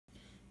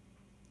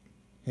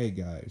Hey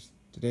guys,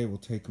 today we'll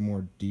take a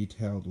more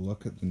detailed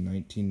look at the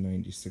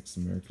 1996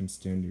 American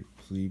Standard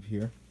Plebe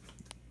here.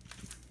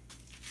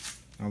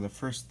 Now the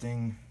first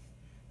thing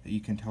that you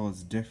can tell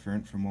is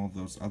different from all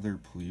those other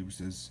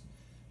Plebes is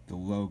the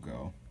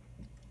logo,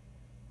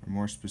 or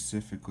more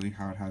specifically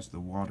how it has the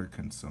water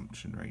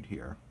consumption right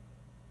here.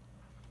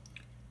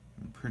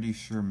 I'm pretty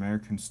sure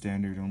American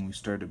Standard only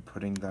started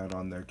putting that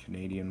on their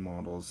Canadian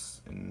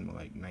models in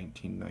like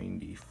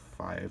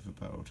 1995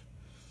 about.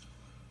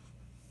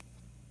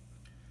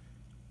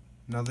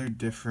 Another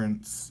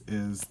difference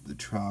is the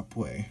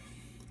trapway.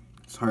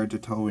 It's hard to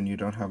tell when you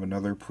don't have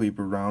another Plebe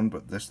around,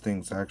 but this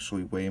thing's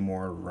actually way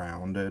more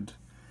rounded.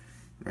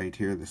 Right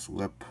here, this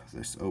lip,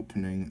 this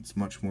opening, it's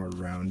much more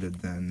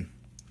rounded than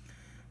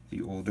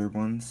the older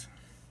ones.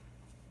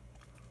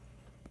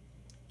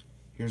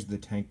 Here's the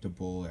tank to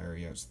bowl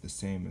area. It's the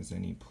same as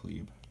any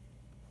Plebe.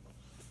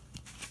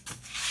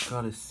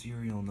 Got a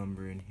serial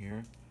number in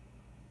here,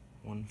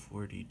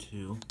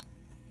 142.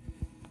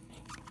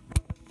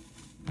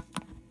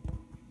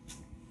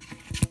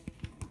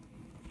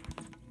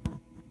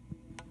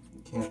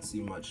 Can't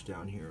see much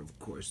down here, of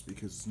course,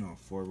 because it's not a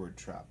forward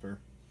trapper.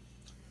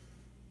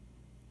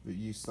 But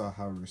you saw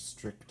how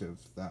restrictive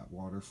that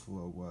water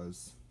flow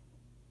was.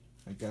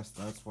 I guess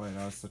that's why it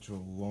has such a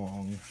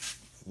long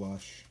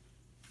flush.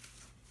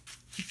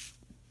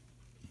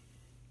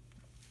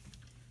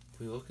 If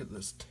we look at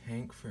this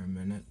tank for a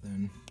minute,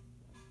 then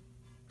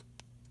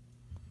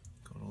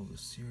got all the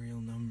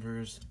serial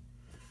numbers,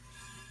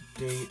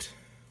 date.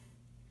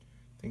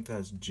 I think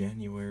that's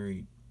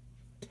January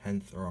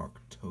 10th or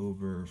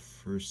October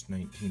 1st,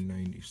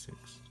 1996.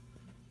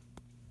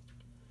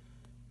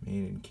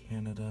 Made in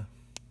Canada.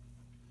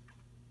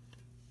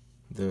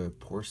 The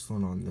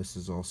porcelain on this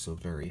is also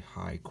very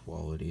high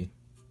quality,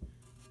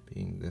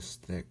 being this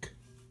thick.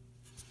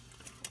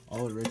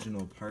 All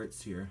original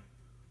parts here.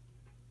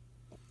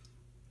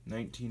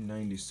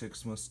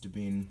 1996 must have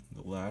been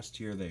the last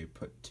year they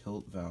put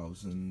tilt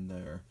valves in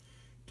their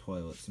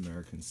toilets,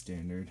 American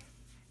Standard.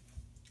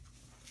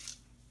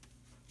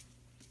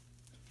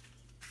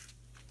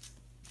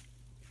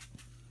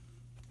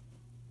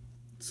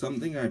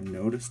 Something I've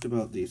noticed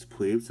about these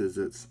Plebes is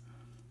it's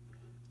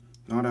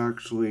not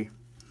actually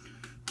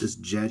this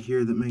jet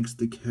here that makes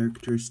the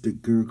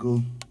characteristic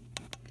gurgle.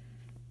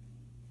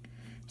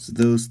 It's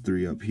those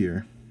three up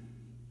here.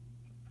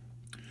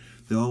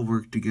 They all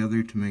work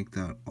together to make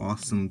that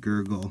awesome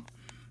gurgle,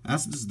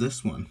 as does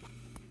this one.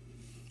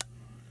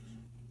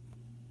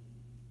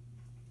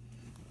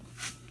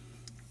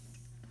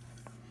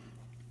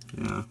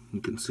 Yeah,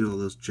 you can see all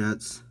those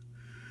jets.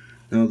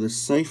 Now the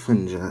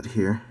siphon jet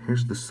here,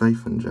 here's the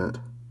siphon jet.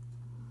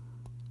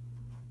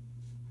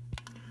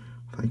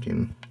 If I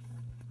can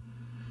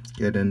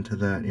get into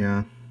that,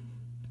 yeah.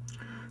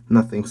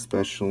 Nothing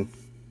special.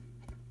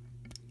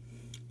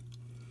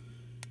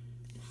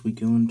 If we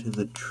go into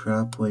the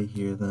trapway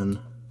here then,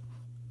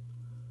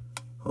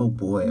 oh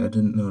boy, I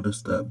didn't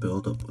notice that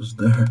buildup was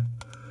there.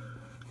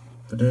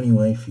 But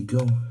anyway, if you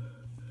go,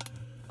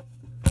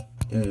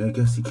 yeah, I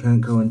guess you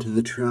can't go into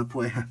the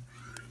trapway.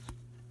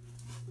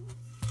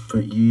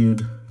 But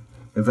you'd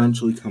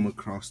eventually come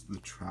across the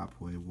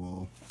trapway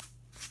wall.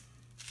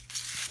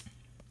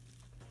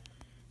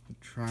 The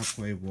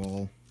trapway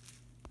wall,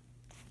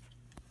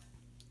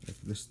 if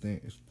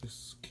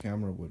this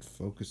camera would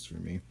focus for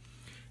me.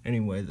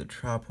 Anyway, the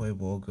trapway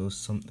wall goes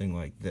something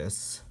like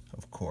this,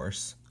 of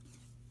course,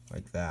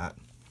 like that.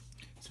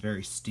 It's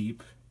very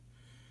steep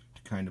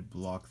to kind of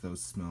block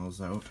those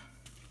smells out,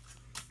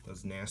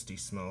 those nasty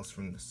smells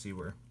from the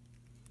sewer.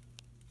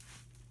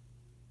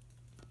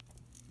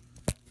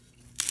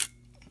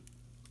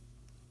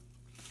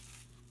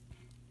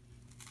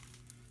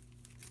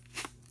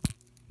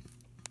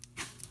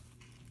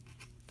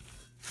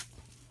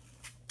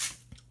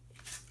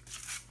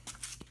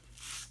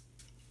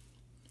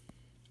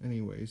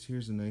 Anyways,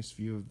 here's a nice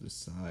view of the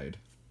side.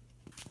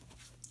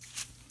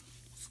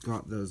 It's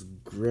got those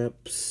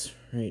grips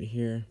right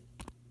here.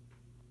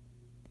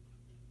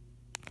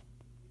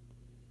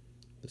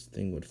 This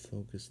thing would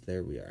focus.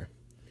 There we are.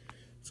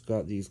 It's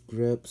got these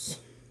grips.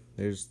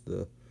 There's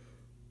the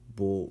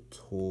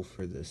bolt hole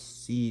for the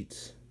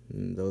seat.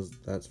 And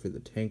that's for the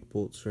tank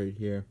bolts right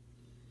here.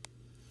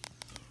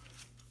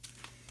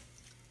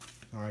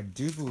 Now, I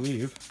do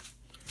believe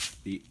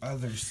the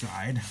other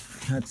side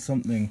had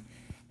something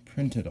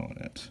printed on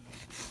it.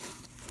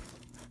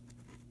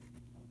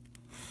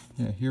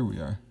 Yeah, here we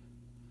are.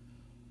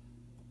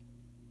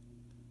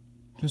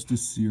 Just a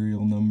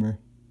serial number.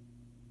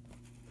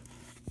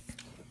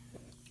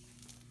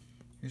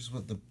 Here's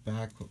what the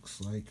back looks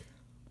like.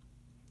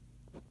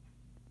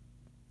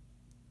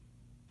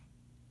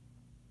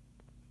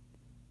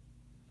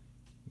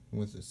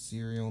 With a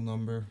serial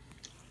number.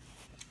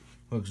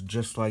 Looks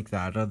just like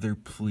that other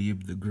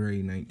Plebe, the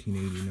gray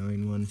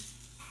 1989 one.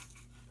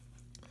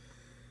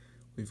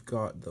 We've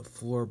got the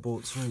floor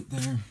bolts right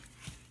there.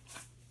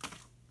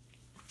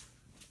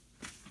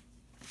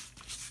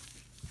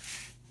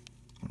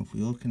 If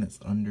we look in its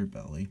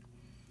underbelly,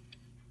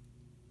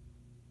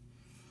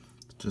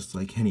 just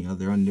like any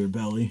other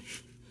underbelly.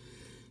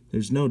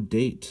 There's no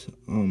date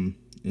in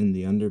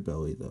the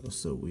underbelly though,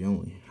 so we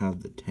only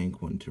have the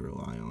tank one to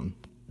rely on.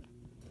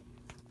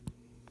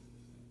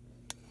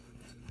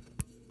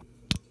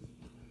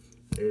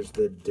 There's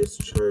the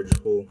discharge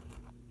hole.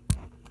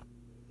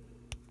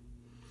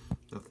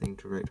 Nothing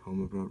to write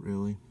home about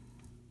really.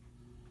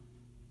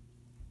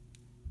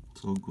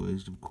 It's all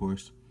glazed, of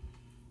course.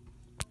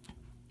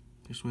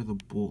 Here's where the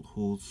bolt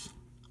holes,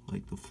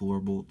 like the floor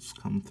bolts,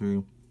 come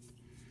through.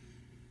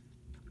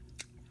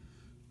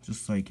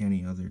 Just like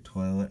any other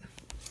toilet.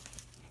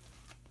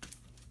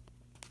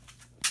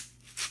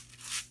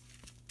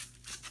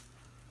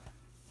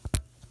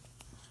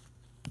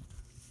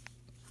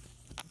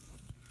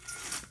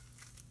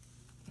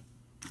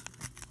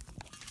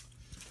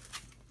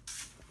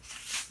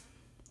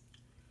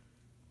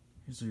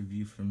 Here's our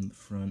view from the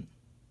front.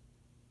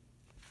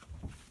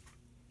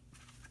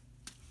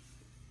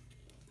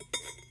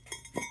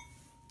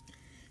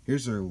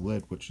 Here's our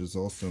lid, which is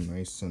also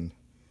nice and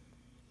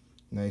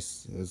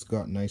nice. It's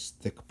got nice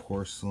thick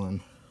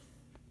porcelain.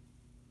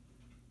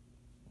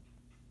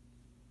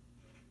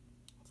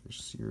 Their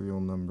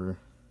serial number.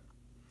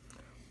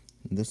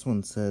 And this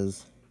one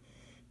says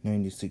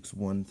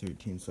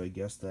 96-113, so I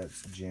guess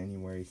that's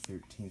January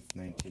 13th,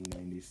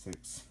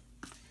 1996.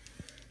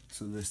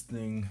 So this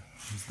thing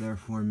was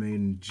therefore made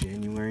in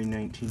January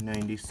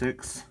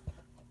 1996.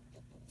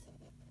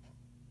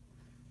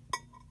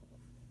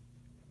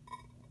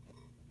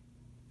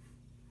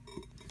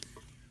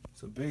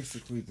 So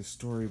basically the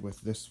story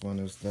with this one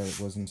is that it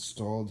was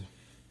installed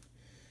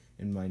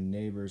in my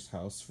neighbor's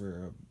house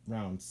for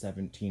around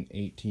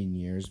 17-18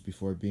 years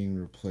before being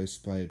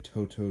replaced by a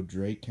Toto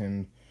Drake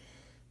in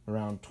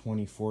around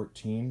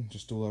 2014,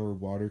 just to lower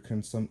water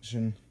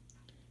consumption.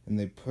 And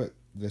they put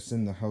this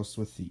in the house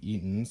with the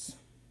Eatons,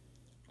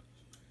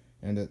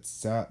 and it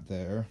sat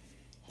there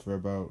for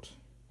about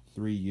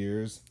 3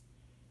 years,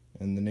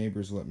 and the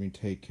neighbors let me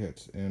take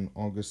it in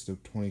August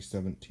of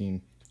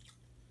 2017.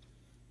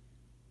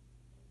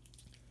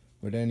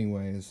 But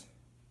anyways,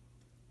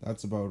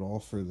 that's about all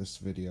for this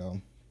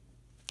video,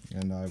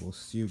 and I will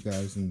see you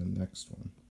guys in the next one.